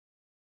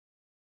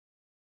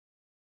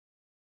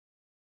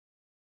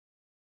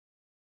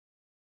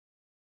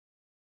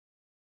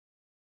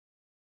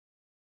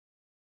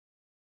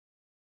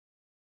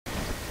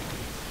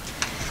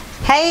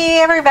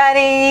Hey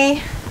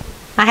everybody!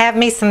 I have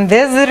me some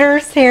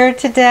visitors here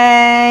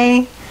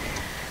today.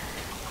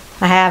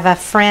 I have a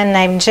friend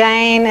named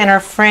Jane and her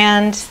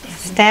friend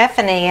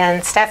Stephanie,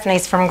 and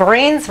Stephanie's from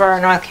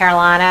Greensboro, North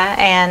Carolina,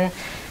 and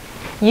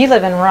you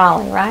live in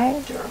Raleigh,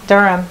 right?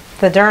 Durham,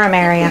 the Durham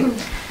area.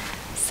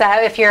 So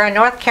if you're a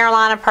North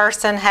Carolina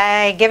person,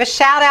 hey, give a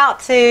shout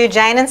out to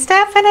Jane and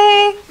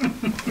Stephanie.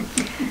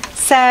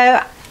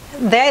 So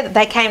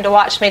they came to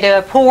watch me do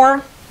a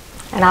pour,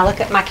 and I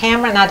look at my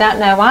camera and I don't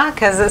know why,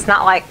 because it's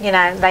not like, you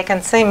know, they can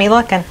see me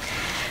looking.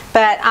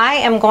 But I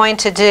am going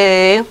to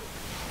do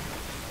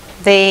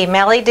the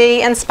Melly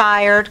D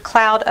inspired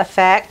cloud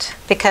effect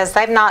because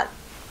they've not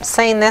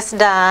seen this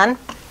done.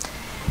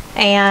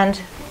 And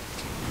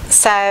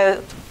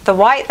so the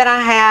white that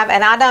I have,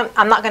 and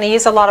I'm not going to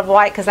use a lot of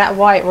white because that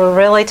white will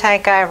really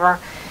take over.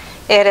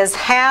 It is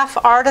half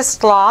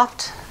Artist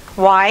Loft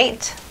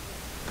white,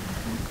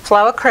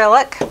 flow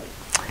acrylic,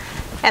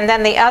 and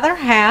then the other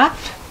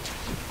half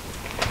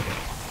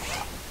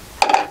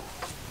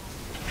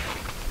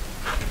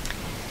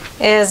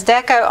is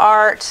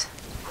DecoArt,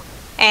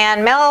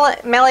 and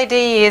Melly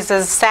D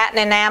uses satin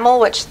enamel,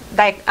 which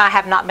I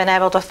have not been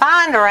able to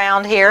find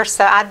around here,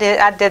 so I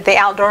did the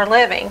outdoor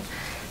living.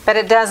 But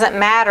it doesn't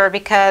matter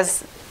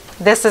because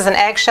this is an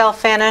eggshell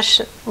finish.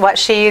 What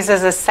she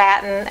uses is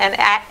satin, and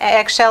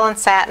eggshell and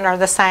satin are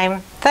the same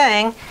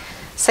thing.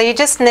 So you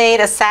just need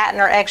a satin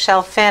or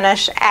eggshell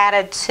finish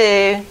added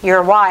to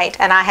your white.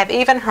 And I have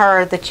even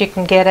heard that you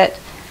can get it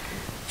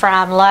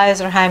from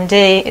Lowe's or Home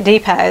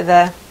Depot,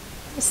 the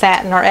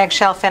satin or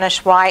eggshell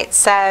finish white.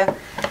 So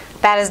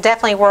that is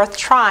definitely worth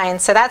trying.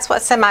 So that's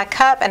what's in my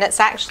cup, and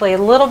it's actually a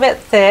little bit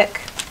thick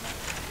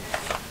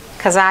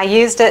because I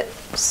used it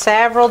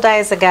several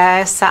days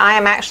ago. So I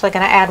am actually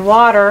going to add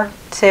water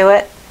to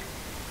it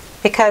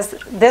because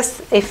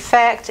this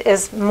effect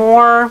is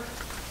more,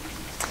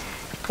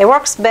 it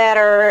works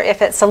better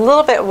if it's a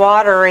little bit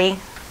watery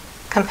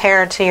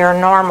compared to your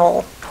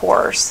normal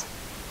pours.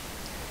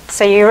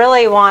 So you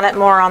really want it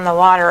more on the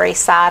watery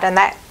side, and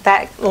that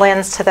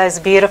lends to those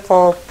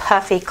beautiful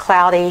puffy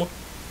cloudy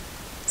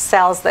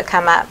cells that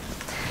come up.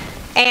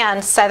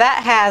 And so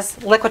that has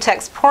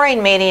Liquitex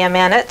Pouring Medium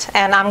in it,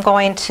 and I'm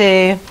going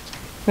to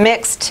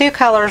mix two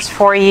colors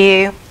for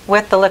you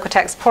with the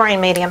Liquitex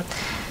Pouring Medium.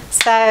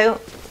 So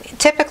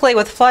typically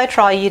with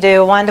Floetrol you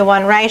do a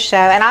 1-to-1 ratio,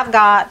 and I've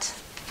got,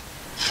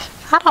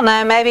 I don't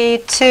know,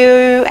 maybe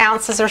 2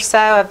 ounces or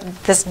so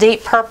of this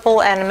deep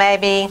purple and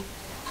maybe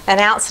 1.5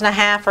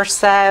 ounces or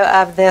so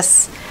of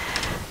this.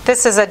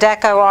 This is a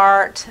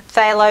DecoArt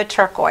Phthalo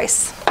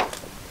Turquoise.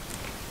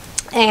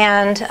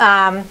 And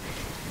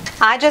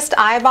I just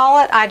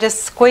eyeball it, I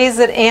just squeeze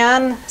it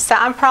in. So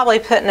I'm probably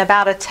putting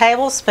about a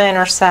tablespoon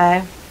or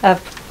so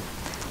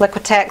of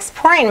Liquitex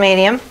Pouring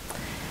Medium.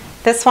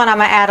 This one I'm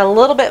going to add a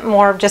little bit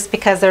more just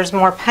because there's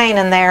more paint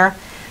in there.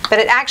 But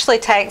it actually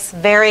takes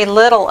very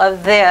little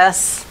of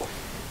this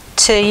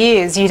to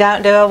use. You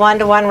don't do a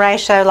 1-to-1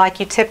 ratio like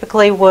you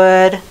typically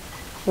would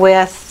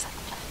with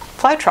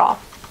Floetrol.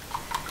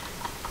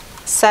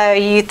 So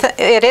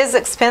it is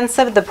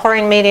expensive, the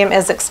pouring medium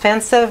is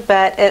expensive,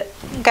 but it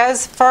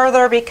goes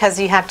further because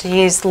you have to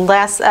use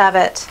less of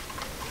it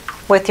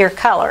with your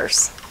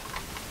colors.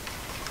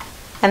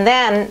 And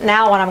then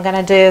now what I'm going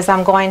to do is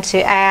I'm going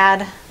to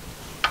add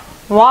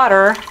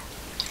water,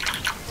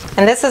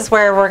 and this is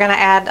where we're going to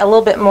add a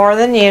little bit more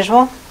than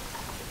usual.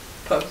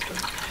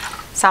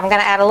 So I'm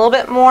going to add a little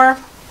bit more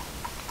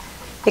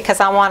because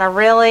I want a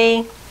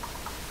really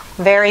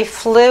very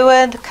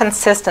fluid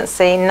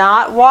consistency,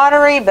 not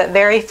watery but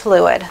very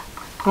fluid,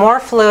 more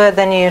fluid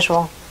than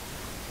usual.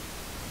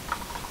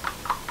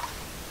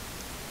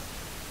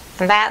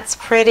 And that's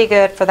pretty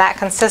good for that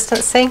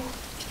consistency.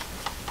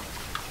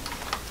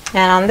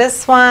 And on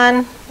this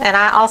one, and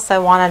I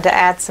also wanted to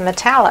add some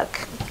metallic,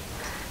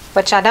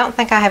 which I don't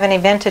think I have any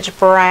vintage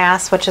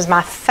brass, which is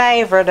my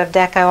favorite of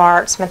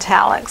DecoArts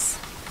metallics.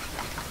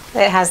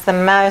 It has the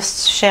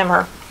most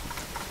shimmer,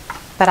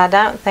 but I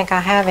don't think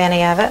I have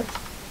any of it.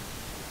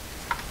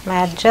 I'm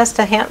going to add just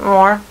a hint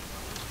more.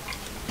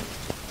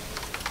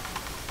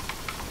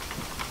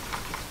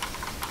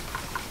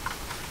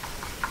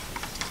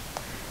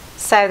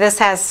 So this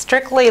has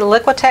strictly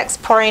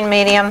Liquitex Pouring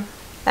Medium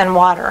and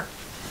water.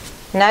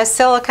 No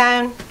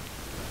silicone,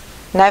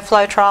 no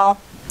Floetrol.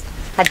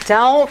 I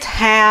don't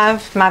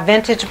have my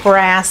vintage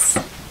brass.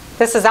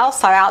 This is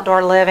also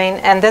outdoor living,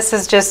 and this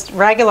is just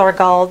regular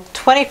gold.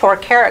 24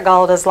 karat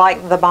gold is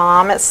like the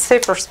bomb. It's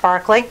super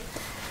sparkly.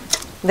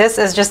 This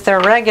is just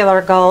their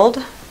regular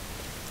gold,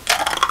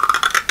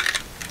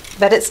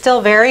 but it's still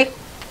very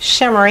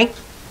shimmery.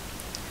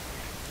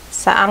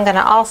 So I'm going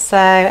to also,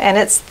 and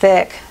it's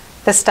thick.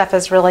 This stuff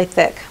is really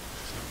thick.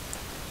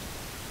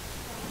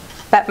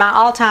 But my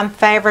all-time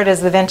favorite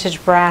is the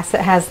vintage brass.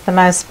 It has the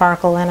most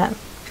sparkle in it.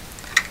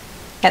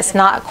 It's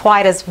not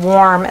quite as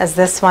warm as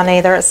this one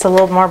either. It's a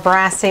little more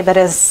brassy, but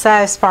it's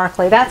so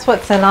sparkly. That's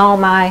what's in all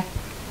my,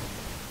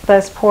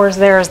 those pours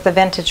there is the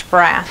vintage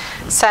brass.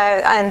 So,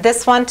 and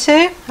this one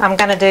too, I'm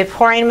going to do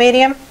pouring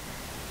medium.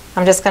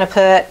 I'm just going to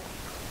put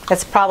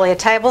It's probably a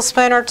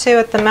tablespoon or two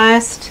at the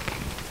most.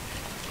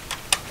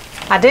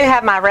 I do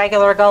have my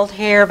regular gold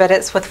here, but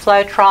it's with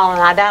Floetrol,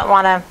 and I don't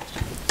want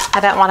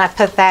to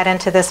put that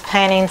into this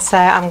painting, so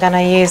I'm going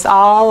to use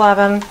all of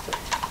them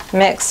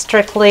mixed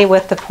strictly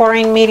with the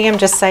pouring medium,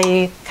 just so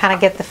you kind of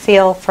get the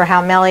feel for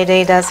how Melly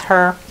D does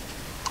her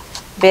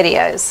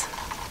videos.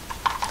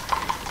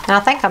 And I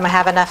think I'm going to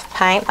have enough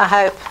paint, I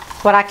hope.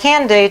 What I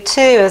can do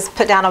too is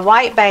put down a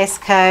white base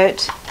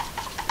coat,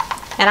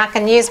 and I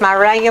can use my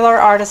regular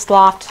Artist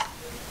Loft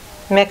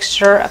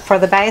mixture for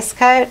the base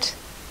coat.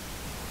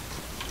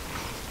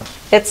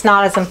 It's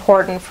not as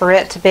important for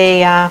it to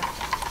be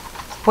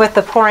with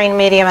the pouring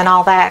medium and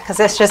all that, because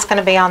it's just going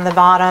to be on the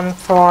bottom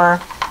for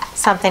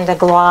something to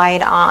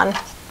glide on.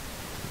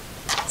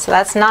 So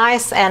that's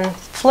nice and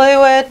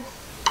fluid.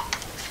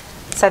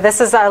 So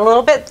this is a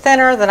little bit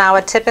thinner than I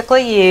would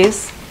typically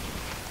use.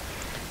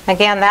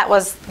 Again,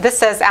 this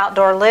says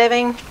outdoor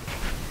living.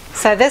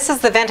 So this is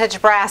the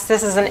vintage brass.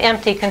 This is an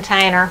empty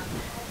container,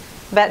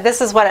 but this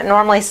is what it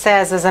normally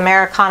says is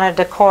Americana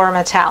Decor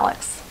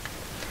Metallics.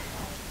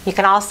 You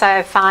can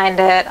also find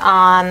it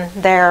on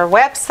their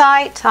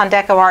website, on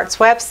DecoArts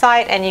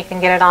website, and you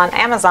can get it on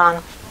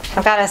Amazon.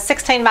 I've got a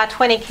 16 by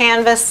 20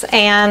 canvas,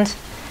 and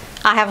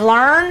I have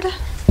learned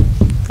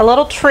a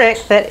little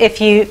trick that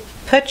if you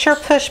put your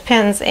push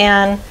pins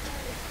in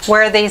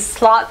where these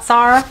slots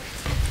are,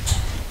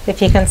 if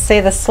you can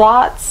see the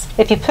slots,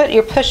 if you put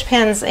your push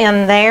pins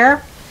in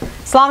there,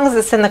 as long as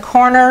it's in the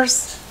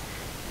corners,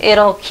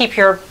 it'll keep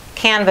your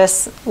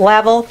canvas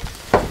level.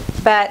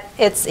 But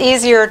it's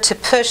easier to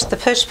push the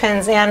push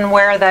pins in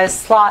where those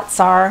slots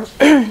are,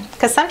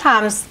 because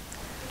sometimes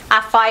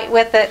I fight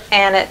with it,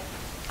 and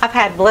I've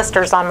had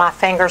blisters on my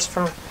fingers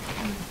from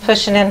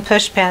pushing in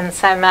push pins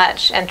so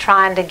much and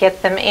trying to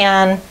get them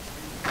in.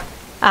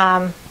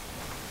 And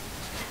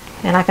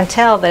I can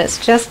tell that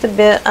it's just a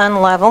bit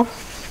unlevel.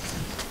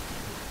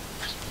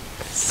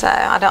 So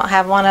I don't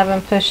have one of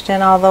them pushed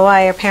in all the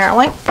way,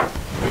 apparently.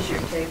 Is your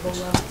table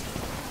level?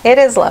 It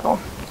is level.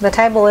 The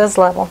table is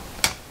level.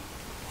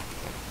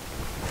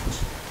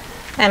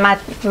 And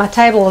my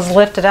table is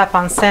lifted up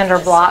on cinder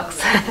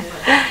blocks.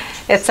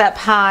 It's up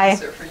high.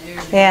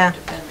 Yeah.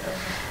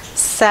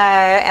 So,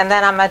 and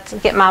then I'm going to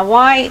get my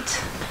white.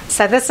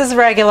 So this is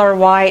regular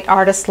white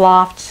Artist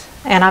Loft,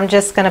 and I'm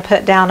just going to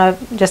put down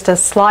just a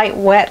slight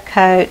wet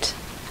coat,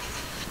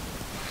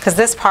 because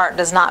this part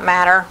does not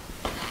matter.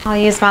 I'll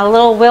use my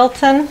little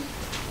Wilton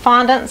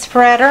fondant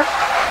spreader.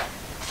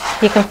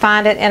 You can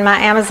find it in my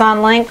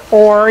Amazon link,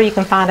 or you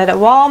can find it at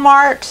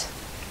Walmart.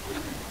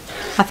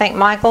 I think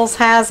Michael's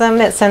has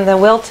them. It's in the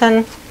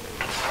Wilton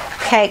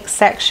cake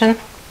section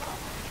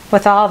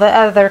with all the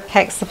other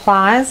cake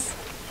supplies.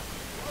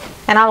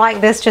 And I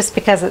like this just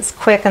because it's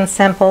quick and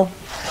simple.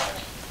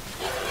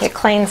 It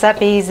cleans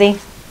up easy.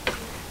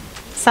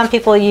 Some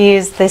people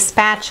use the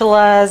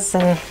spatulas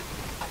and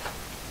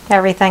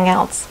everything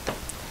else.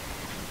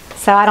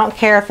 So I don't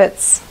care if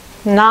it's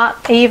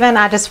not even,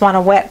 I just want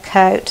a wet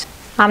coat.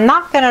 I'm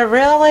not going to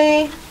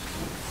really,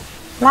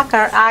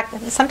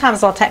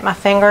 sometimes I'll take my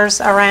fingers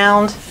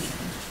around.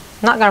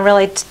 I'm not going to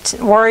really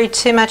worry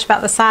too much about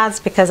the sides,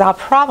 because I'll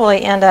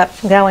probably end up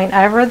going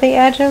over the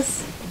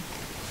edges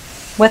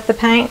with the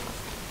paint.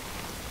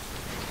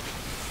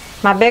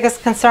 My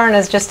biggest concern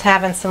is just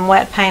having some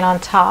wet paint on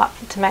top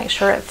to make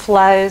sure it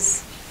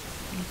flows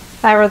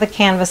over the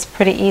canvas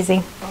pretty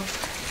easy.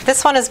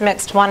 This one is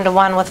mixed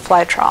 1-to-1 with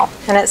Floetrol,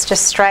 and it's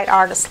just straight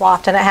Artist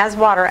Loft, and it has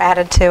water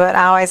added to it.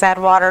 I always add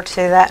water to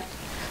that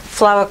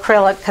flow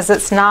acrylic because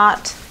it's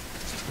not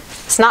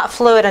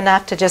fluid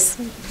enough to just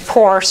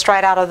pour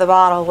straight out of the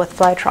bottle with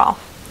Floetrol.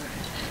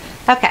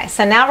 Okay,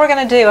 so now we're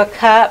going to do a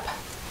cup.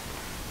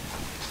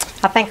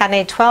 I think I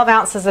need 12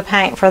 ounces of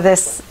paint for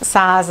this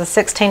size, a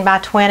 16 by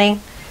 20,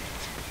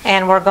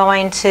 and we're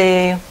going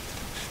to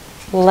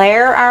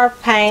layer our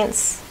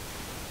paints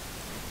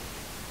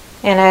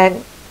in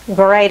a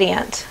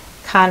gradient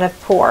kind of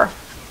pour.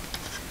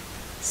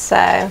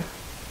 So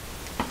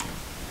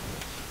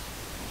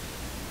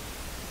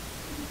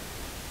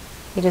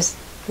you just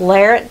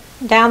layer it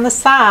down the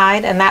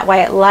side, and that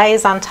way it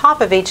lays on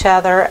top of each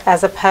other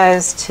as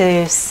opposed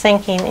to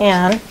sinking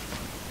in.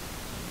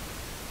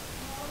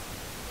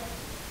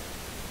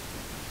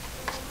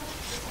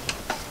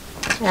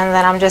 And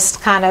then I'm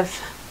just kind of,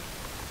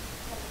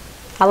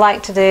 I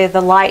like to do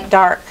the light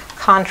dark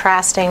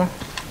contrasting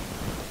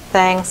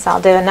thing, so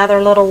I'll do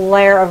another little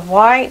layer of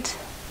white.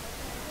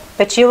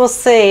 But you will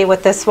see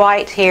with this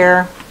white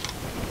here,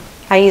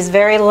 I use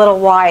very little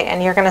white,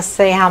 and you're going to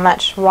see how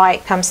much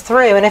white comes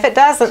through. And if it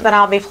doesn't, then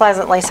I'll be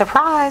pleasantly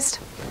surprised,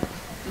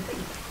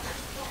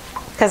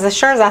 because as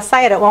sure as I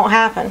say it, it won't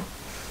happen.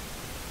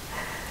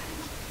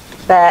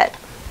 But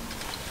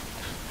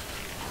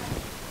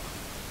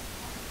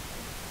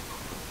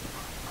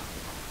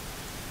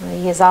I'm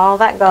going to use all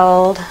that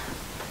gold.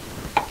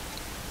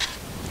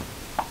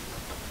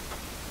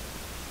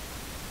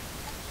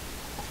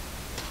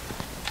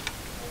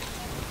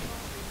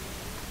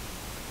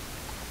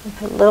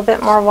 Put a little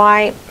bit more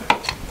white.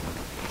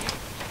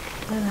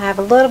 And I have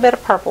a little bit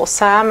of purple.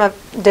 So I'm going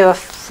to do a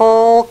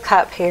full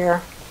cup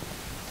here.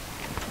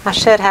 I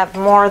should have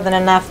more than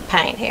enough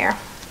paint here.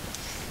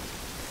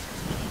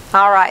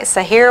 All right,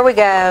 so here we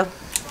go.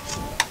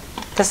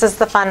 This is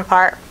the fun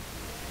part.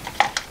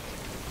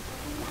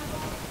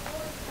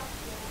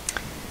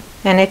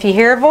 And if you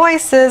hear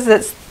voices,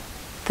 it's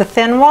the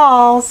thin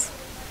walls.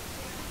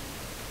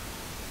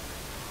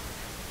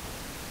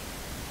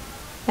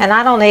 And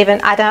I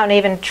don't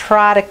even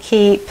try to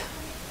keep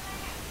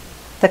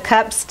the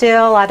cup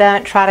still. I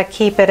don't try to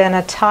keep it in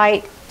a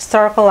tight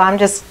circle. I'm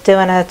just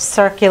doing a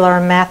circular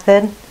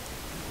method.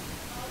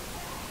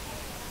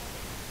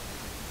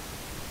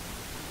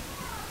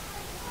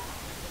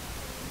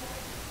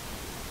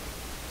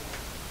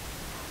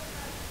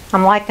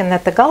 I'm liking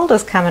that the gold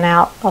is coming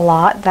out a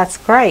lot. That's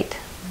great.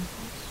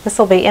 This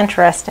will be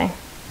interesting.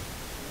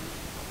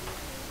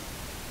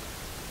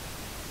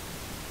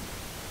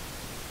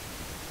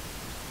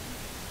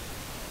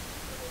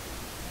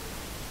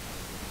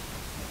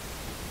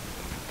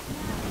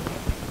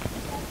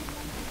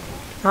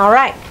 All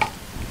right.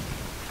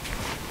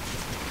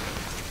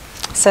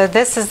 So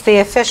this is the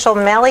official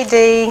Melly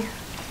D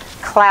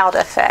cloud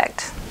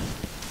effect.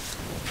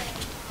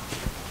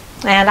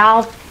 And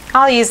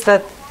I'll use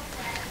the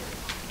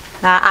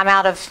I'm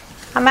out of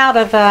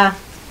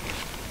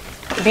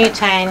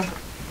butane,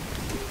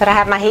 but I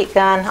have my heat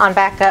gun on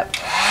backup.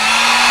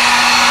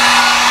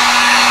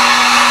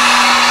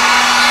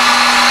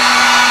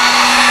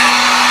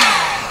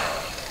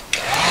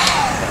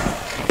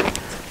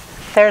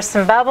 There's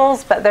some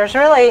bubbles, but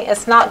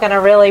it's not going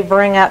to really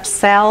bring up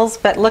cells,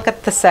 but look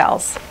at the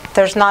cells.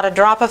 There's not a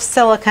drop of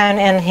silicone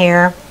in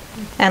here,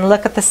 and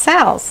look at the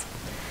cells.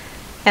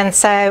 And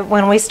so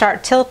when we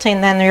start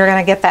tilting, then you're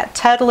going to get that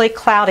totally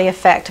cloudy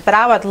effect. But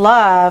I would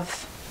love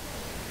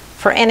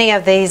for any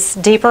of these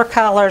deeper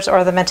colors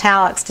or the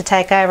metallics to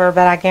take over,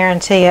 but I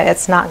guarantee you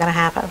it's not going to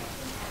happen.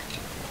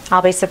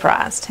 I'll be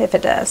surprised if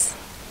it does.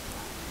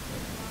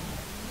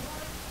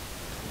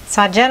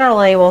 So I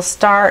generally will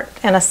start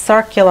in a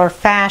circular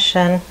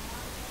fashion,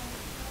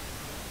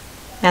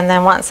 and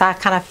then once I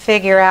kind of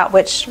figure out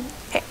which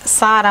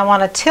side I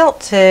want to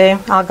tilt to,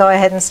 I'll go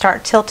ahead and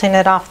start tilting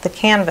it off the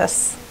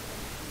canvas.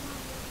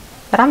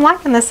 But I'm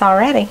liking this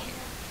already.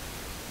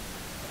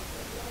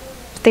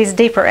 These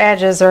deeper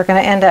edges are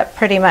going to end up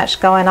pretty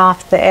much going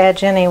off the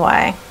edge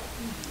anyway.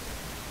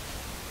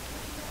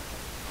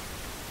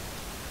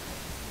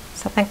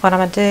 So I think what I'm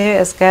going to do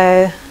is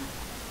I'm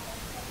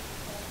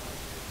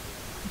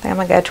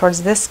going to go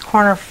towards this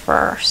corner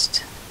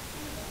first.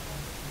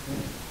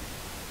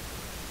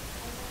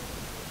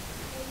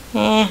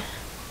 I'm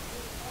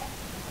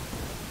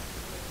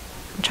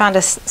trying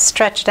to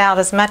stretch it out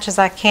as much as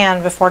I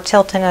can before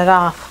tilting it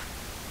off.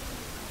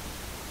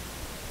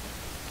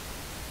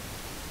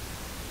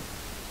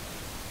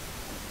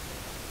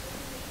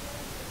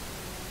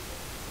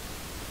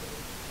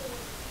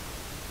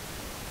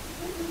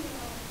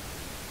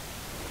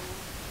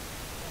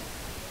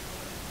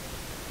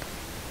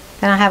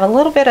 And I have a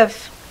little bit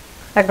of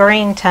a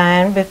green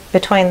tone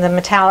between the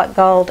metallic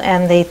gold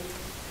and the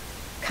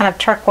kind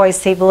of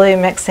turquoisey blue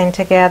mixing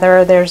together.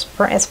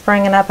 It's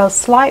bringing up a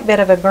slight bit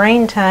of a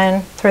green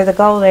tone through the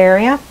gold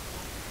area.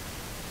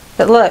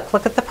 But look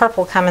at the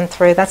purple coming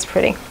through. That's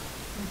pretty.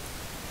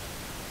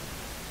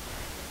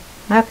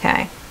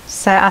 Okay,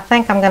 so I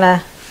think I'm going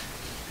to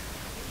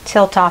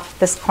tilt off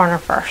this corner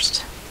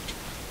first.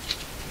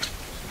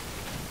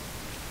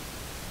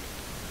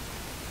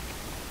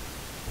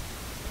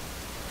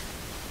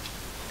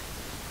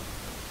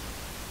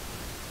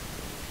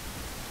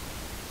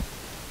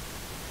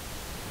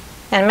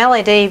 And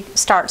Melly D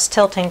starts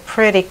tilting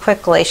pretty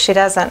quickly. She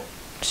doesn't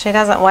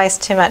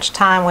waste too much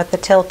time with the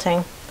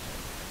tilting.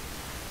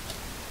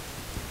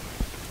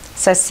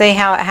 So see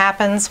how it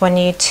happens when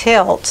you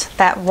tilt?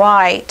 That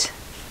white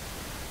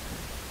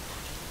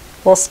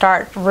will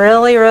start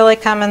really, really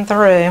coming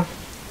through.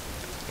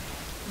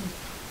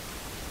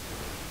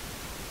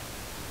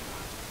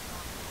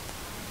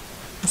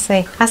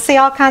 I see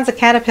all kinds of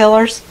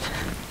caterpillars.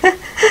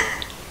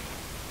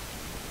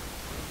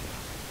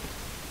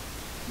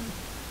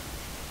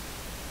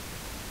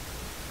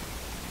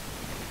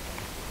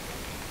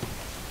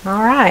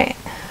 All right.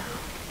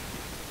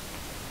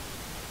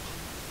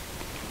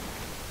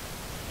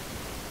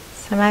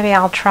 So maybe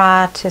I'll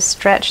try to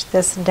stretch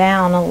this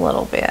down a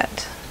little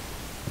bit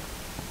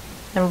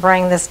and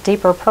bring this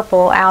deeper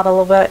purple out a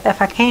little bit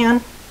if I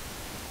can.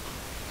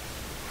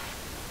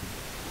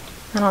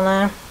 I don't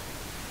know.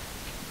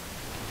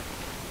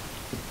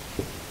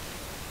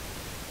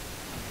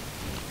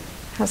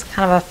 That's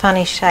kind of a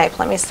funny shape.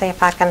 Let me see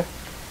if I can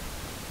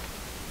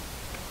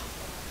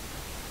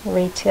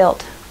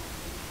retilt.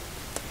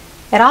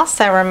 It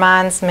also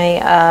reminds me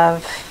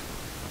of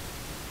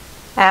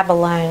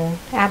abalone.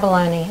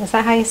 Abalone. Is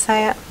that how you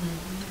say it?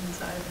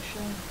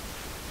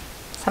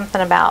 Something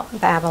about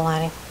the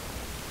abalone.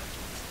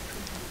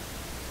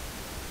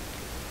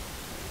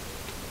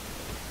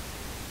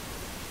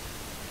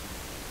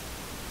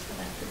 So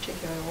that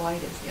particular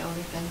white is the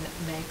only thing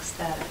that makes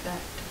that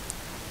effect.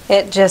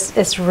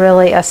 It's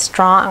really a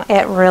strong,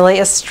 it really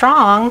is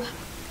strong,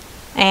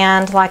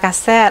 And like I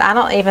said, I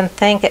don't even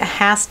think it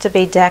has to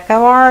be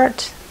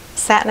DecoArt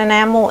satin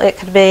enamel. It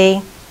could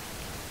be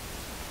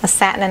a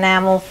satin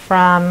enamel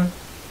from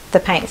the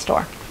paint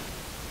store.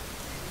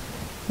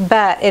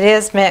 But it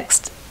is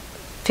mixed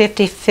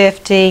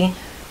 50-50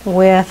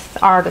 with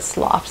Artist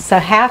Loft. So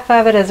half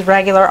of it is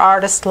regular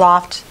Artist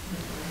Loft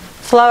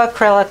Flow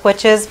Acrylic,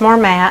 which is more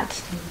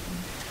matte,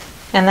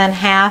 and then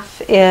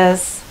half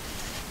is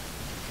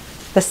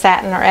the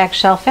satin or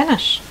eggshell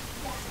finish.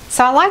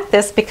 So I like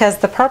this because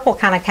the purple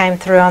kind of came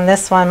through on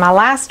this one. My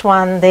last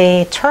one,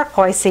 the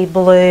turquoisey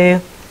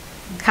blue,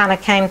 kind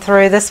of came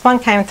through. This one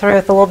came through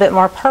with a little bit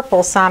more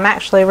purple, so I'm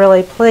actually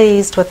really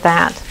pleased with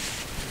that.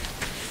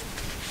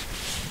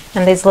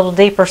 And these little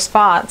deeper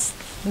spots,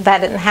 that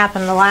didn't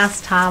happen the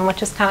last time,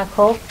 which is kind of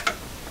cool.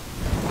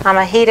 I'm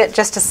going to heat it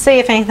just to see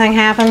if anything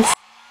happens.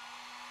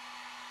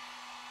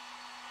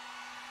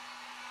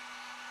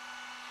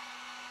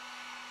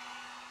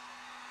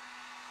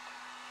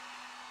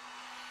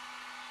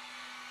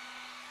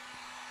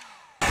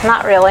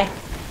 Not really.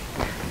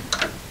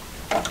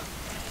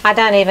 I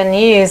don't even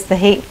use the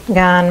heat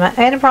gun.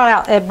 It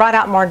brought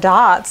out more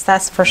dots,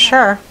 that's for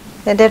sure.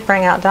 It did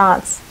bring out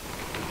dots.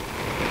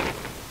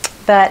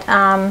 But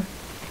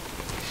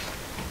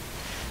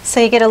so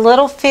you get a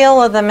little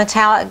feel of the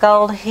metallic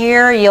gold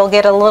here. You'll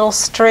get a little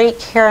streak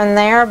here and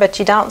there, but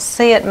you don't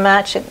see it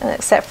much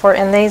except for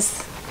in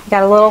these. You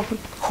got a little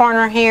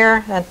corner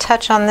here, a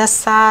touch on this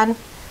side.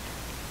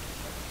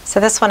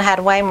 So this one had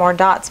way more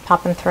dots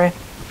popping through.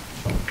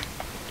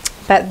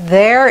 But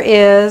there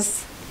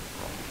is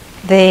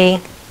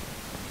the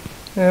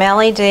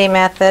Melly D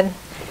method.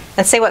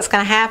 And see what's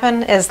going to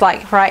happen is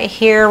like right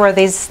here where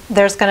there's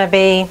going to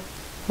be,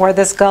 where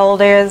this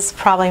gold is,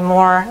 probably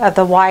more of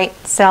the white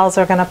cells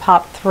are going to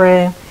pop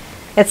through.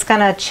 It's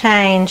going to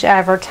change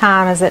over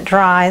time as it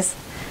dries.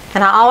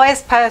 And I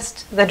always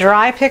post the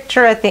dry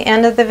picture at the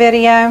end of the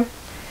video.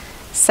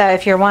 So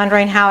if you're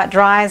wondering how it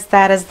dries,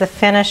 that is the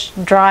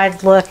finished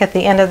dried look at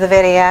the end of the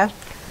video.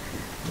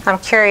 I'm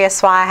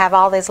curious why I have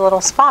all these little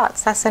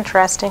spots. That's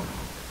interesting.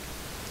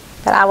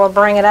 But I will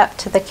bring it up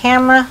to the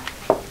camera.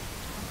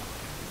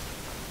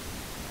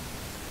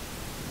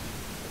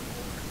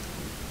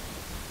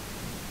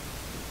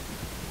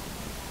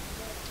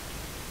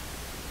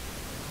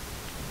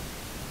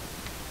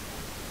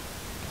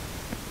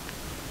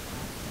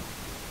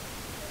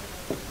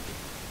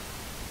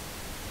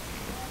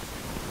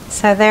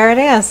 So there it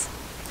is.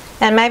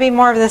 And maybe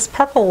more of this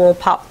purple will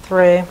pop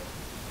through.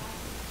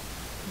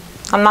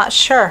 I'm not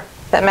sure,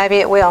 but maybe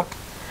it will.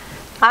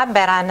 I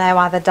bet I know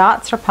why the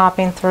dots are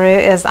popping through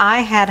is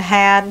I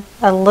had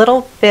a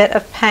little bit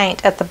of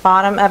paint at the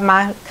bottom of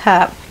my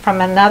cup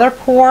from another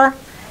pour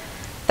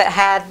that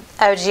had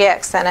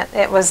OGX in it.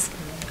 It was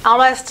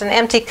almost an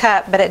empty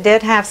cup, but it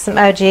did have some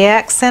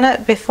OGX in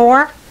it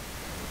before.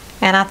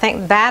 And I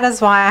think that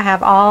is why I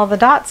have all the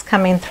dots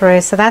coming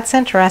through, so that's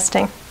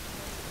interesting.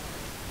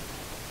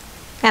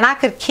 And I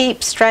could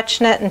keep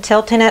stretching it and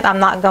tilting it. I'm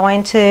not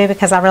going to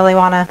because I really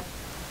want to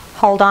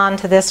hold on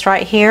to this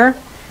right here.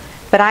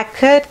 But I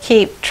could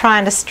keep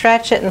trying to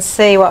stretch it and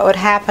see what would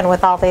happen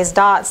with all these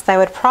dots. They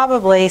would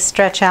probably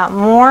stretch out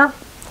more.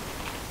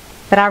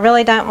 But I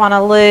really don't want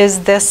to lose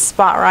this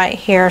spot right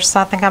here, so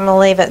I think I'm going to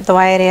leave it the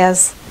way it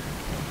is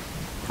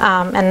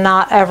and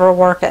not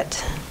overwork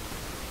it.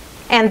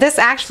 And this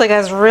actually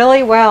goes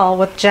really well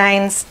with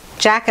Jane's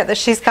jacket that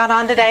she's got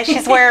on today.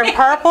 She's wearing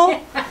purple.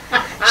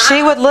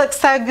 She would look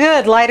so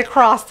good laid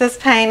across this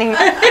painting.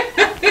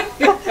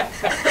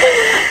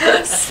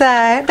 So,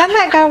 doesn't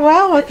that go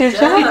well with your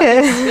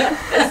jacket?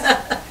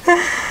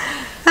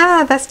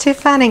 Ah, that's too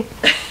funny.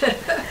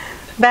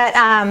 But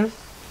I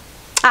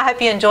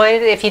hope you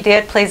enjoyed it. If you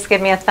did, please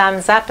give me a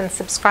thumbs up and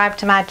subscribe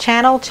to my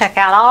channel. Check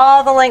out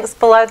all the links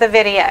below the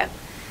video.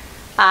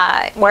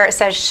 Where it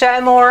says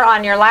show more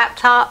on your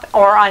laptop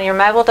or on your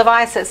mobile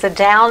device, it's a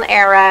down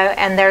arrow,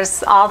 and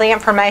there's all the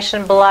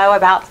information below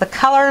about the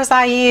colors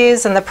I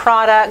use and the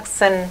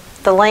products and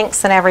the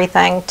links and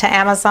everything to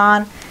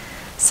Amazon.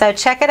 So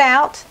check it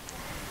out,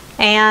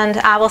 and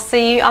I will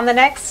see you on the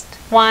next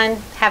one.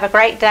 Have a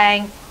great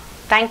day.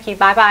 Thank you.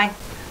 Bye-bye.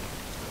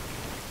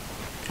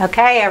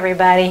 Okay,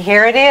 everybody,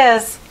 here it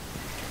is.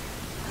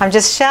 I'm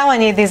just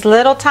showing you these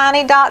little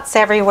tiny dots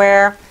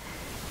everywhere.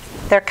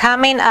 They're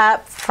coming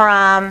up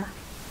from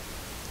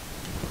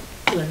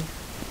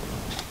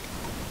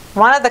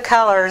one of the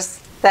colors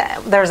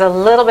that there's a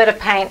little bit of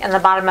paint in the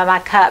bottom of my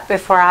cup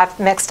before I've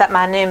mixed up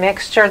my new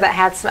mixture that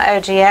had some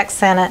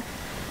OGX in it.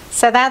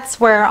 So that's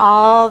where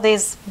all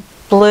these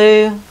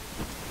blue,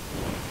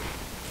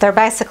 they're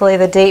basically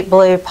the deep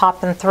blue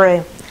popping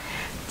through.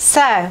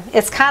 So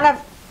it's kind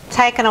of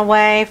taken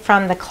away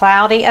from the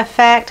cloudy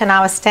effect, and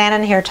I was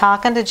standing here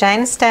talking to Jane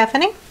and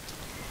Stephanie,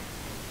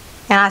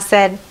 and I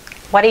said,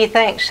 what do you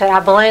think? Should I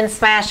balloon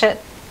smash it?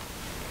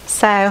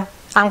 So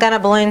I'm going to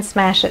balloon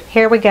smash it.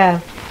 Here we go.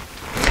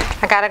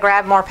 I got to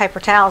grab more paper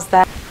towels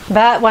though.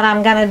 But what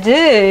I'm going to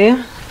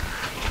do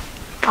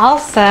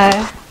also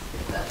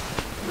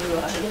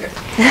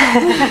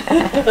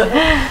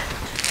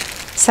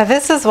So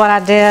this is what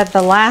I did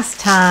the last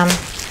time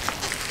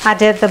I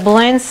did the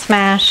balloon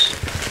smash,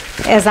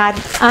 is I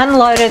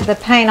unloaded the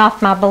paint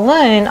off my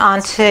balloon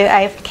onto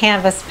a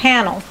canvas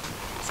panel.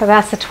 So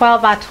that's a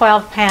 12 by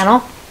 12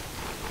 panel.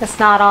 It's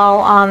not all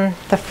on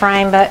the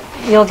frame, but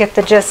you'll get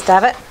the gist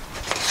of it.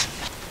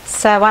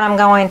 So what I'm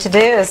going to do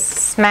is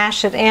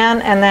smash it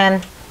in and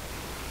then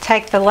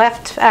take the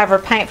leftover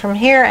paint from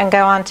here and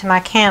go onto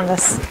my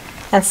canvas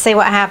and see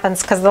what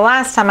happens. Because the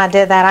last time I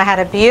did that, I had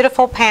a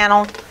beautiful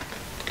panel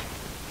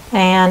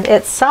and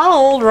it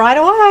sold right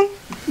away.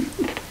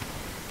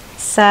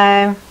 So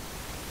I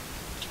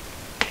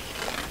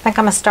think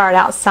I'm going to start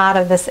outside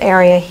of this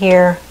area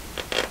here.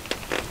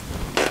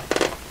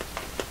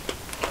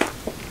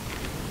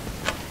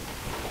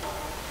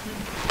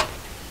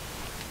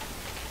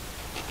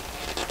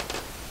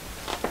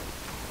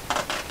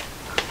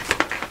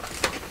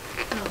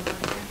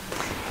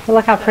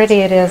 Look how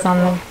pretty it is on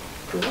the...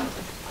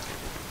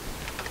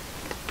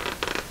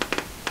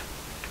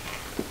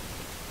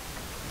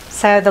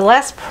 So the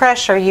less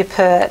pressure you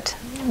put,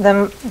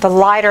 the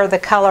lighter the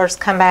colors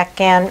come back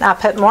in. I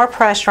put more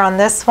pressure on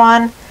this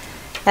one,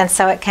 and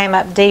so it came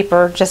up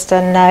deeper. Just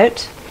a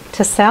note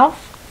to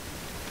self.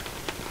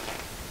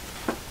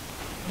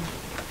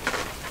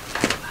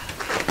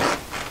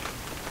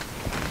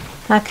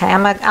 Okay,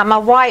 I'm a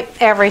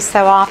wipe every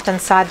so often,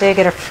 so I do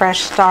get a fresh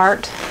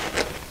start.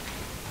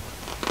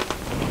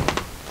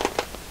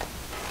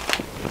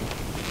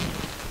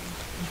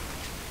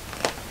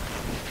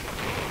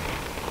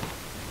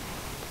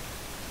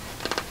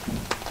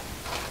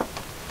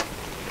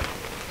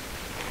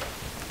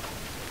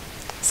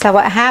 So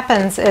what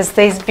happens is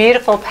these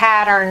beautiful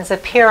patterns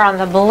appear on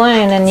the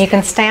balloon and you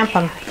can stamp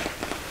them.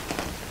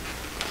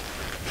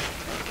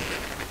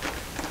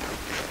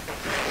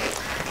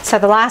 So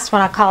the last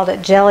one I called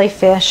it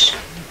jellyfish.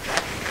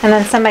 And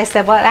then somebody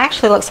said, well, it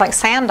actually looks like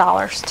sand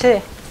dollars too.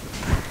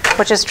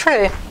 Which is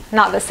true.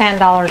 Not that sand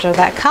dollars are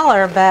that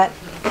color, but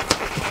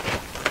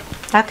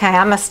okay,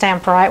 I'm going to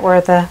stamp right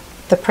where the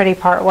pretty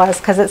part was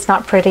because it's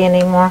not pretty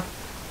anymore.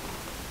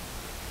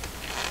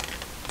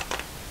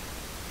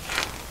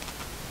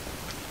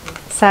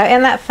 So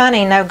isn't that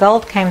funny? No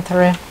gold came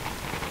through.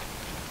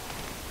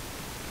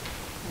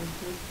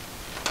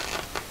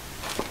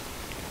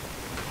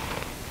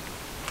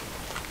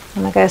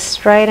 I'm going to go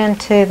straight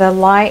into the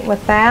light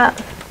with that.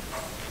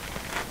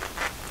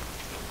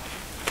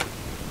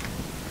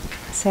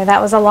 See,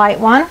 that was a light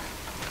one.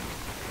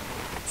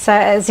 So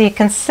as you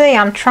can see,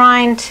 I'm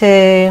trying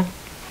to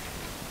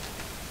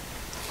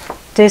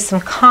do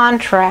some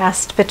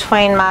contrast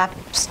between my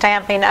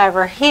stamping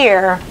over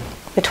here,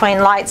 between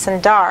lights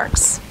and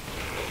darks,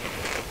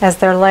 as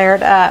they're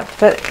layered up.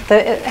 But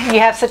you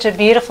have such a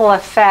beautiful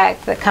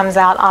effect that comes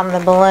out on the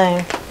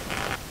balloon.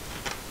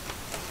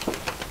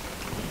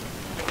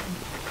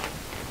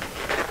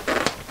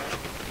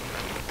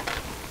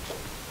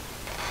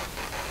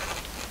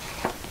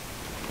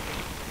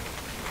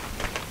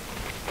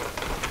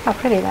 How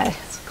pretty that is.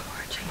 It's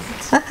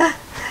gorgeous.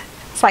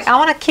 It's like, I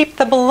want to keep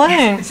the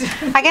balloon.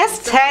 I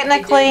guess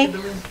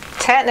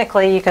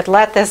technically you could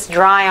let this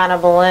dry on a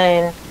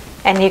balloon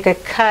and you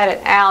could cut it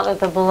out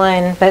of the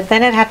balloon, but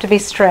then it'd have to be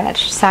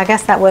stretched, so I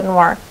guess that wouldn't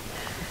work.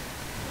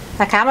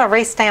 Okay, I'm going to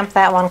re-stamp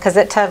that one because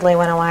it totally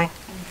went away.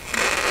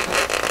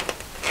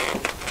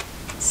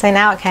 See,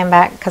 now it came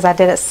back because I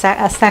did it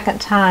a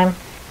second time.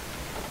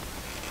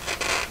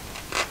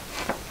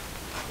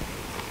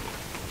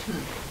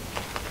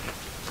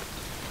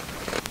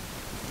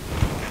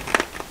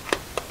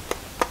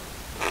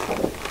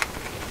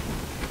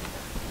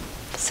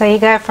 So you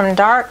go from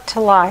dark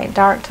to light,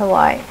 dark to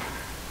light.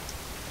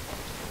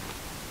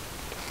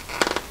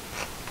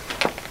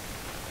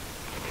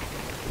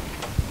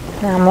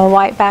 Now I'm going to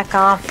wipe back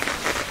off.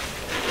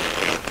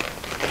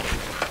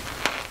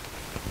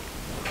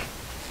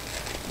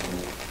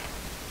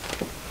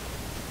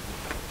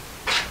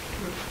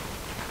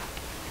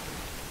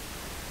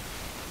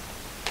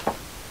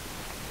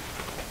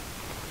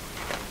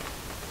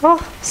 Oh,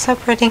 so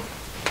pretty.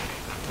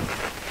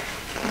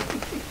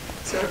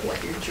 Sort of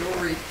like your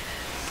jewelry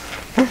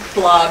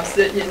blobs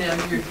that, you know,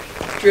 your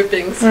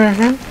drippings.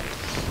 Mm-hmm.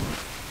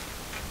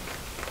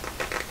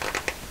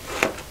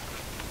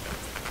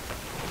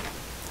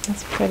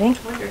 That's pretty. I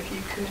wonder if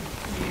you could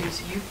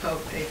use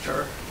UPO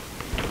paper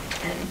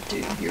and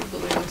do your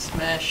balloon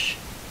smash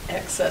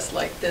excess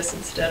like this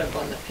instead of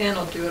on the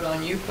panel. Do it on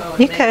UPO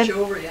and make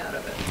jewelry out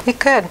of it. You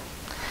could,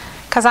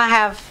 because I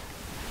have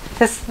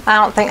this.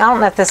 I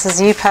don't know if this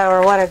is UPO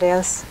or what it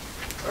is.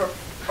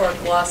 Or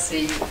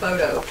glossy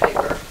photo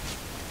paper.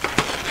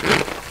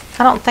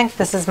 I don't think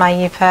this is my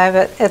UPO,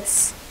 but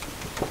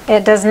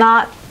it does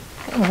not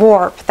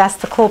warp. That's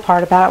the cool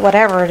part about it.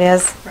 Whatever it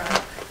is,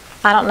 Right.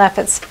 I don't know if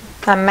it's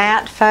a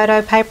matte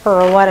photo paper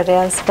or what it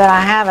is, but I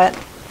have it.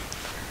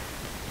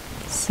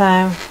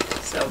 So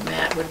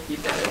matte would be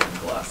better than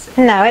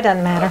glossy. no, it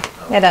doesn't matter.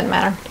 Oh, It doesn't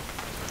matter.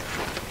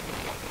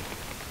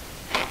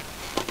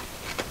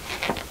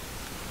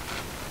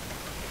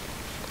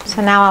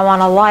 So now I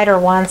want a lighter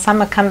one, so I'm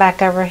going to come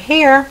back over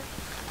here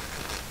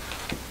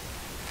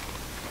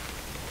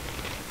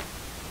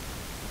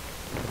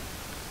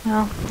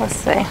Well, let's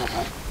see.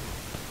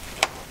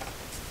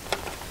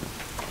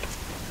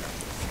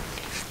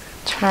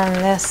 Turn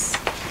this.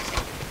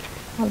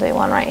 I'll do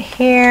one right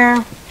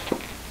here.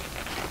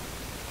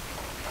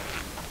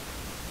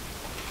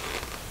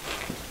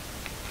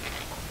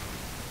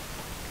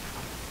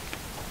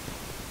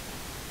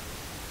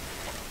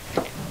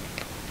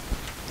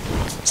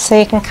 So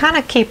you can kind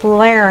of keep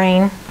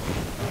layering.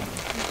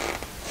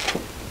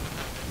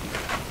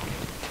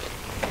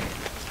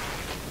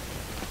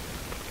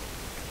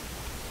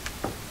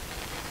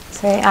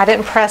 See, I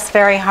didn't press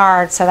very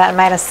hard, so that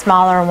made a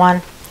smaller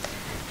one.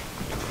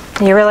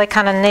 You really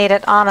kind of need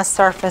it on a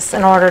surface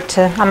in order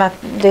to, I'm going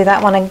to do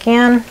that one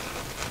again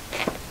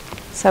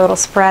so it'll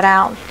spread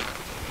out.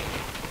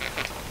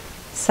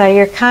 So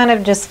you're kind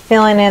of just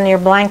filling in your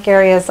blank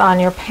areas on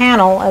your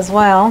panel as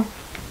well.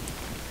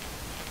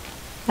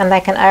 And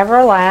they can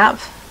overlap.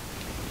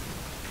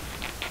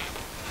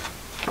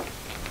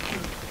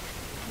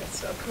 That's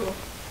so cool.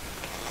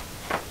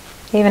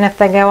 Even if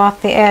they go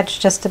off the edge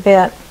just a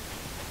bit.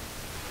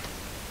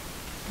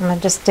 I'm going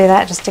to just do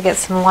that just to get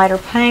some lighter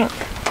paint.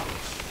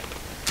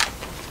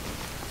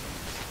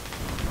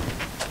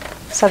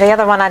 So the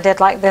other one I did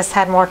like this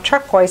had more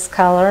turquoise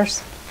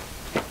colors.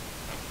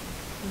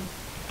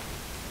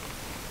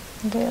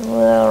 Do a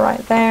little right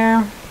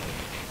there.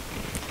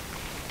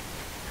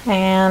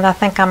 And I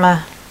think I'm going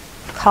to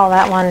call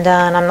that one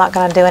done. I'm not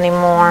going to do any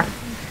more.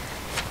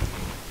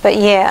 But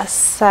yes,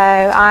 so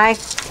I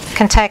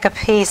can take a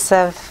piece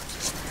of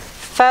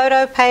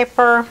photo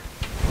paper,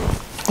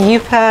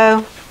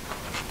 Yupo,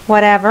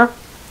 whatever.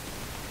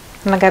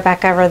 I'm going to go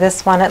back over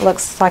this one. It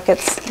looks like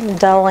it's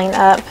dulling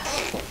up.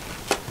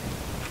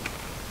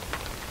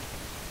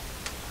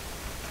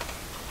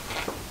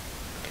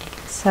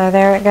 So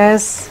there it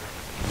goes.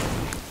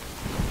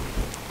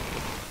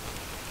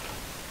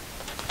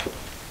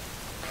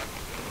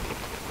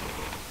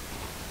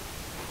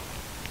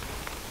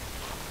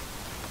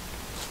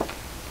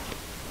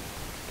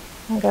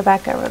 I'll go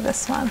back over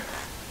this one.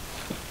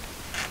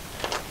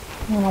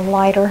 A little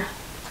lighter.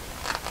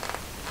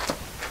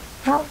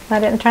 Well, that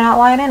didn't turn out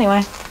light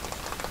anyway.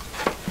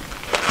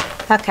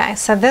 Okay,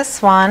 so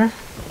this one,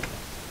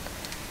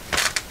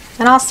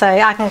 and also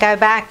I can go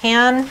back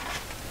in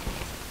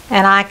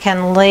and I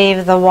can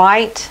leave the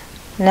white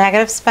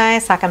negative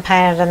space. I can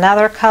paint it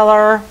another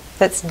color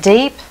that's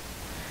deep,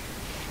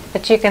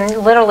 but you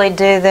can literally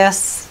do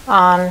this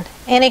on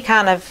any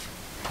kind of,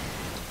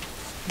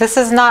 this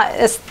is not,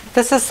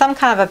 this is some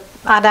kind of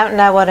a, I don't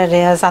know what it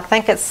is. I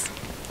think it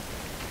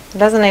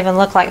doesn't even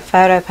look like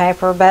photo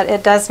paper, but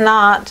it does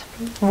not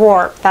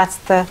warp. That's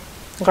the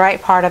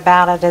great part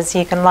about it, is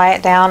you can lay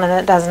it down and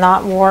it does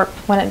not warp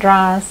when it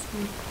dries.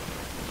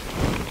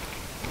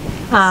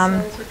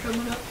 Cells are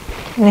coming up.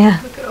 Yeah.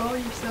 Look at all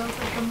your cells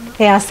are coming up.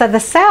 Yeah, so the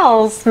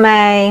cells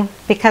may,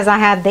 because I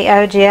had the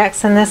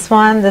OGX in this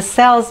one, the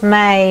cells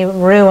may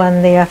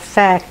ruin the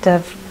effect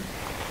of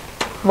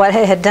what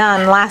it had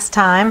done last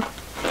time.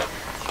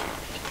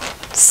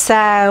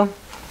 So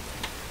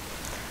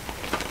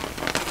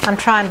I'm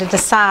trying to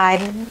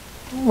decide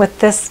with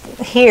this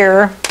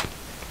here.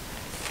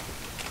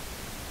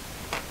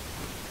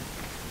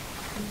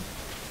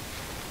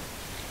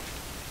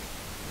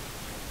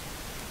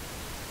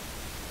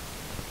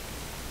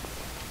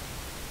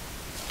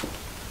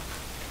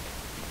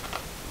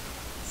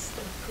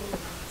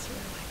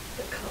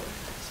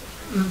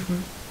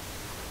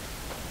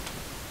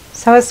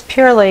 So it's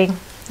purely,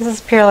 this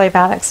is purely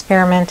about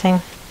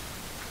experimenting.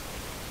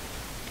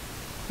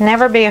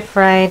 Never be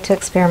afraid to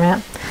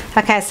experiment.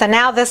 Okay, so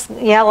now this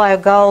yellow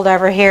gold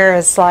over here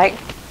is like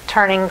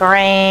turning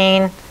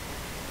green,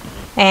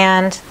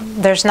 and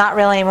there's not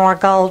really any more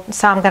gold,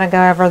 so I'm going to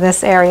go over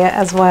this area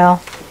as well.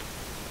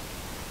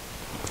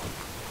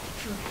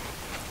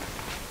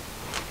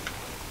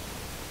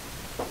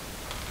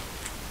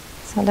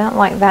 So I don't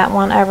like that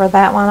one over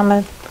that one. I'm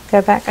going to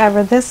go back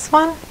over this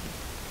one.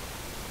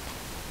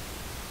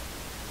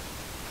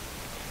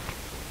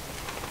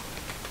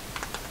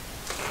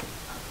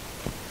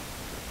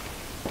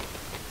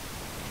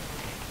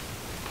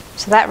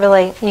 So that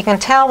really, you can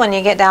tell when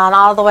you get down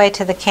all the way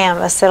to the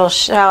canvas, it'll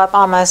show up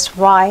almost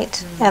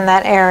white in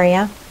that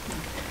area.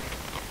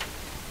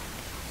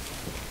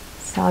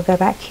 So I'll go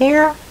back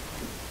here,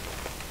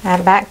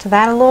 add back to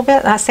that a little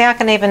bit. Now see, I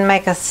can even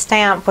make a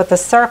stamp with a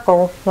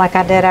circle like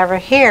I did over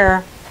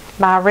here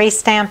by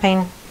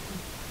re-stamping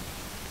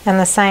in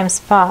the same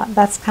spot.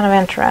 That's kind of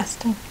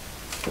interesting.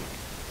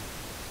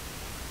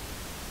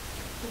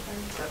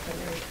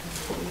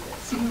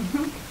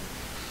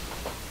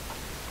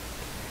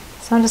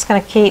 So I'm just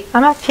going to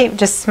keep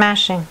just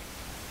smashing.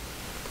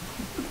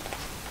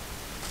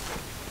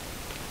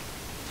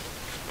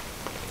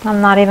 I'm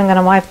not even going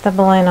to wipe the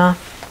balloon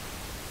off.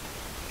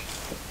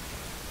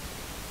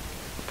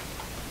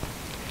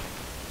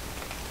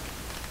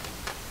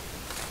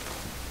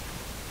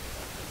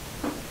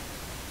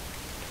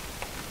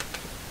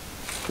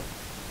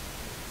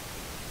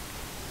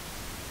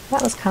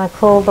 That was kind of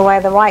cool, the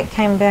way the white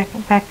came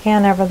back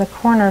in over the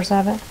corners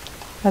of it,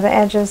 or the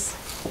edges.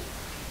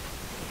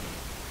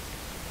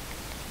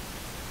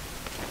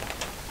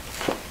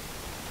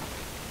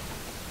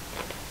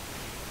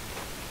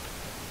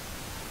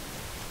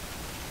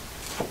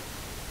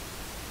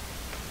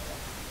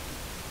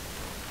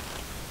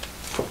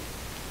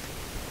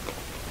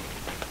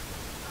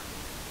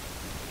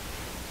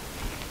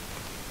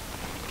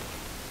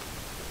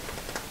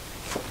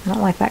 I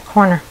don't like that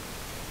corner.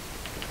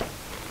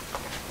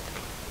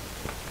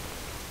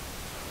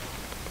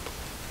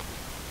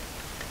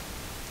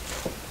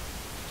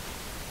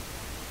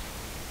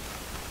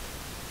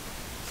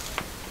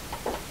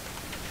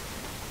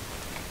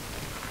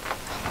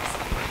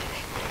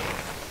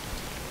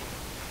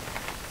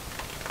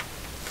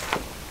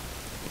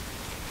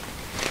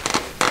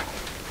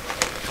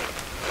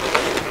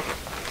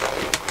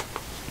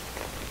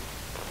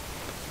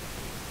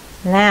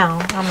 Now,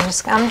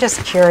 I'm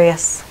just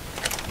curious.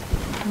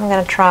 I'm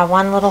going to try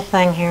one little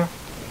thing here.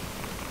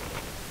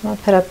 I'm going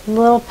to put a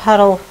little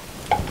puddle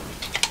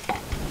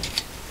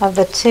of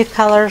the two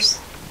colors.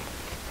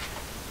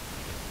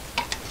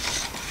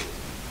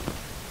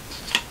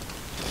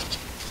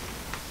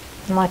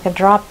 And like a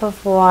drop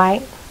of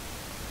white.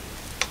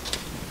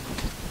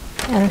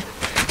 And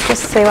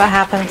just see what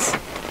happens.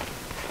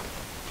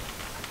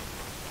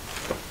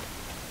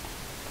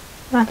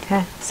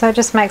 Okay, so it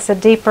just makes a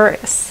deeper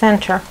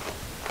center.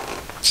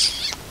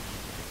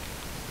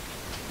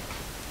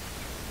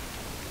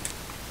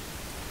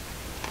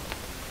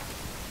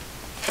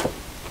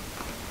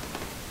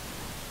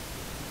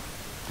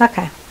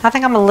 Okay, I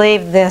think I'm going to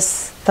leave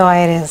this the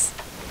way it is.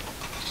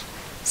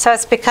 So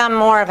it's become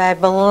more of a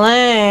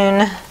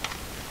balloon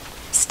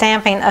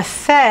stamping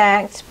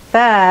effect,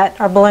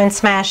 or balloon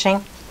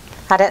smashing.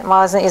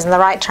 Wasn't using the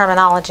right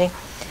terminology.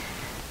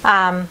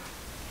 I'm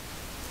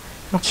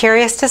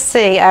curious to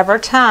see over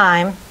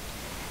time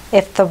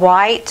if the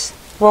white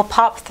will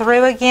pop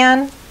through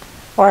again,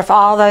 or if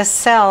all those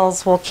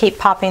cells will keep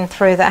popping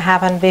through that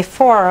happened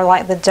before,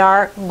 like the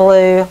dark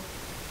blue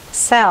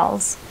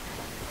cells.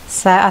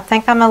 So I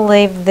think I'm going to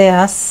leave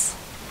this.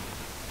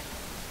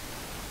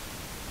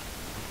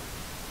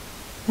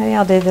 Maybe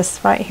I'll do this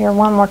right here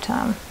one more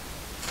time.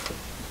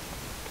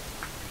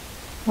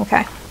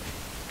 Okay.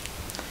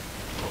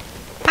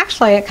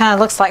 Actually, it kind of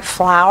looks like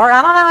flour.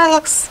 I don't know,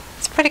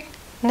 it's pretty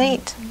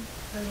neat.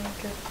 I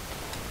like it.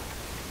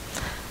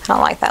 I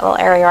don't like that little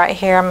area right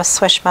here. I'm going to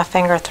swish my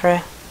finger through.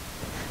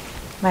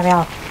 Maybe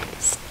I'll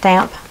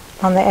stamp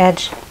on the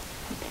edge.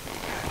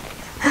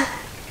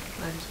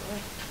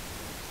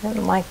 I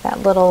didn't like that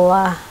little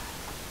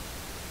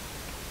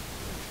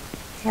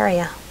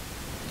area.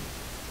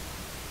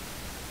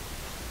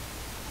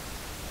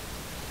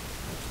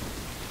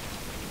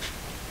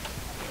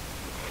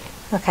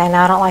 Okay,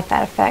 now I don't like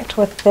that effect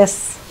with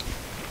this.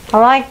 I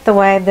like the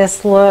way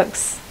this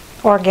looks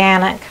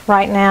organic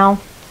right now,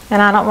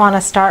 and I don't want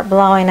to start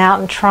blowing out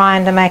and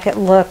trying to make it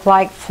look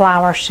like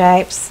flower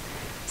shapes,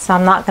 so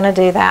I'm not going to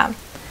do that.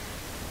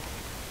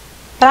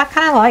 But I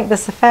kind of like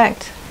this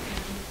effect.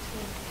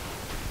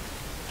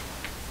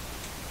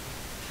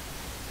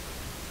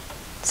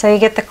 So you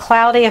get the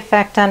cloudy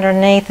effect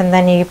underneath, and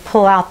then you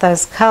pull out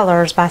those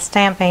colors by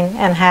stamping,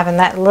 and having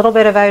that little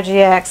bit of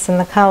OGX in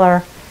the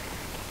color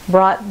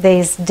brought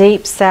these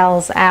deep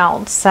cells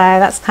out. So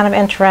that's kind of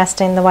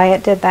interesting the way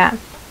it did that.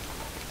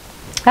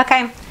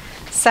 Okay,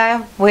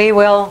 so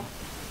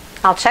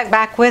I'll check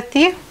back with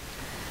you,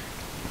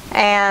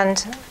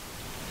 and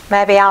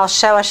maybe I'll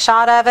show a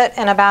shot of it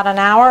in about an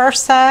hour or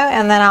so,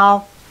 and then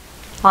I'll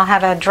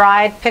have a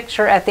dried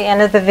picture at the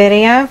end of the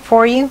video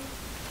for you,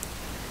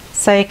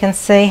 so you can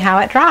see how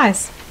it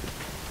dries.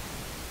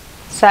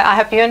 So I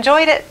hope you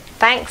enjoyed it.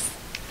 Thanks.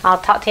 I'll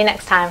talk to you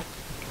next time.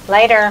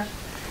 Later.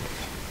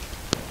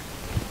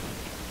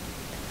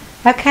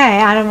 Okay,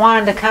 I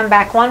wanted to come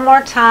back one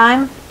more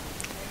time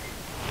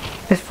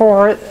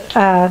before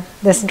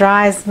this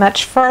dries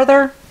much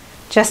further,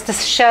 just to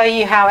show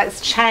you how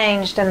it's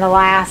changed in the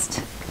last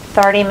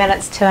 30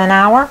 minutes to an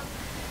hour.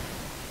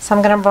 So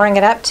I'm going to bring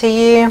it up to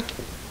you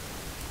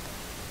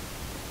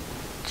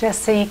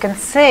just so you can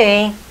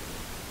see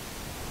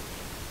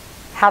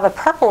how the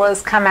purple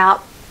has come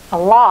out a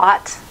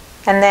lot,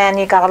 and then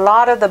you got a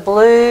lot of the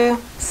blue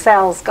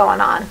cells going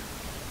on.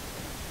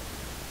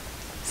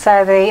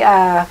 So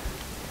the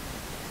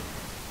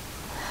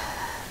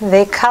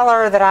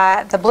color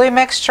the blue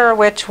mixture,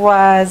 which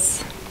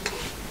was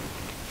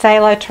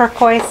Phthalo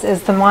Turquoise,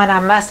 is the one I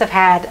must have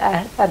had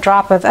a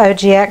drop of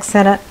OGX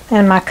in it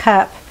in my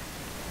cup,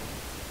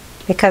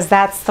 because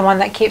that's the one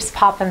that keeps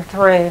popping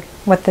through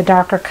with the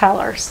darker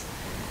colors.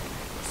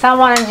 So I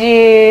wanted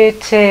you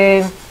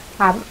to,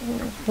 I'm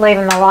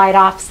leaving the light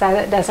off so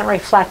that it doesn't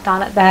reflect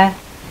on it though.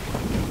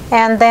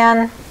 And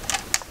then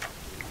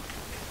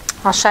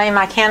I'll show you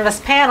my canvas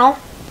panel.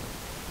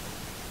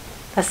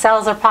 The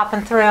cells are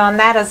popping through on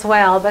that as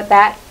well, but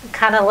that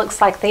kind of looks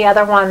like the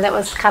other one that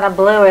was kind of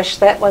bluish,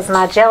 that was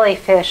my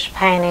jellyfish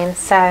painting.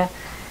 So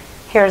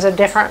here's a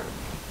different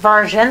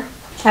version.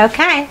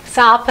 Okay,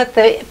 so I'll put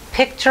the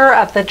picture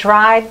of the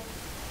dried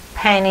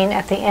painting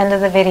at the end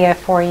of the video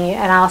for you,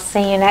 and I'll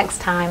see you next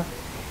time.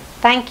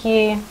 Thank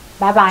you.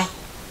 Bye-bye.